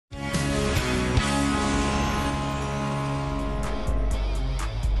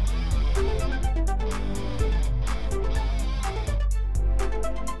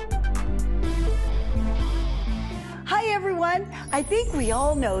I think we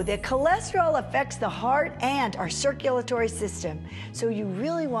all know that cholesterol affects the heart and our circulatory system, so you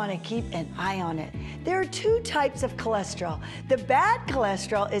really want to keep an eye on it. There are two types of cholesterol. The bad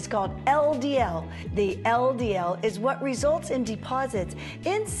cholesterol is called LDL. The LDL is what results in deposits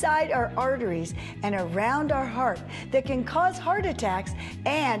inside our arteries and around our heart that can cause heart attacks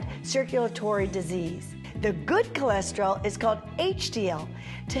and circulatory disease. The good cholesterol is called HDL.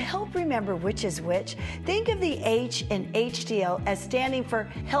 To help remember which is which, think of the H in HDL as standing for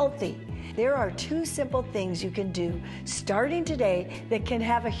healthy. There are two simple things you can do starting today that can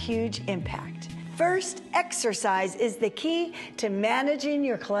have a huge impact. First, exercise is the key to managing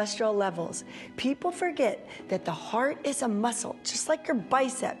your cholesterol levels. People forget that the heart is a muscle, just like your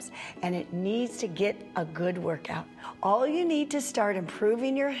biceps, and it needs to get a good workout. All you need to start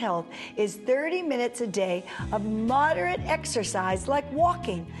improving your health is 30 minutes a day of moderate exercise like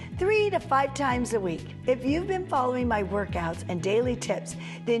walking 3 to 5 times a week. If you've been following my workouts and daily tips,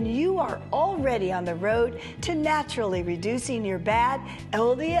 then you are already on the road to naturally reducing your bad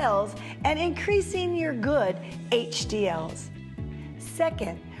LDLs and increasing your good HDLs.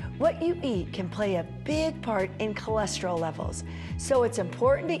 Second, what you eat can play a big part in cholesterol levels, so it's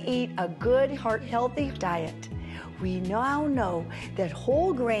important to eat a good heart-healthy diet. We now know that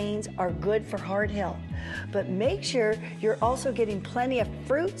whole grains are good for heart health, but make sure you're also getting plenty of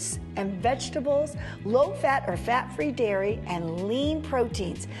fruits and vegetables, low-fat or fat-free dairy, and lean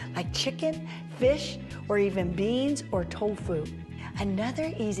proteins like chicken, fish, or even beans or tofu.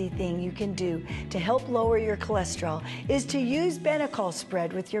 Another easy thing you can do to help lower your cholesterol is to use BENECOL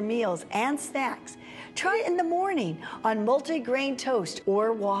spread with your meals and snacks. Try it in the morning on multigrain toast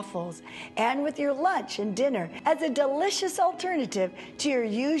or waffles, and with your lunch and dinner as a delicious alternative to your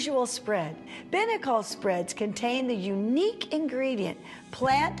usual spread. BENECOL spreads contain the unique ingredient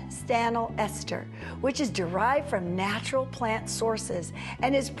plant stanol ester, which is derived from natural plant sources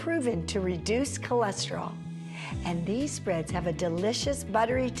and is proven to reduce cholesterol. And these spreads have a delicious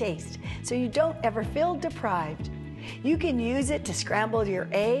buttery taste, so you don't ever feel deprived. You can use it to scramble your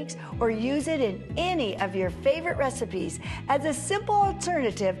eggs or use it in any of your favorite recipes as a simple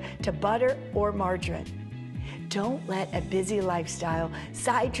alternative to butter or margarine. Don't let a busy lifestyle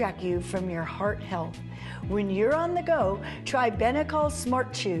sidetrack you from your heart health. When you're on the go, try BENECOL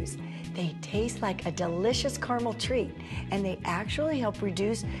Smart Chews. They taste like a delicious caramel treat, and they actually help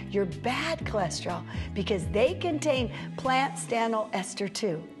reduce your bad cholesterol because they contain plant stanol ester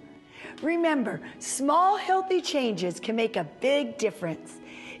too. Remember, small healthy changes can make a big difference.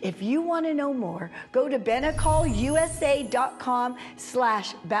 If you want to know more, go to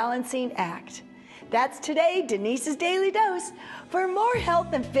BENECOLUSA.com/balancing-act. That's today, Denise's Daily Dose. For more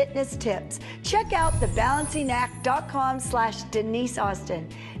health and fitness tips, check out thebalancingact.com/Denise Austin.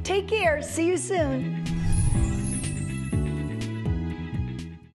 Take care. See you soon.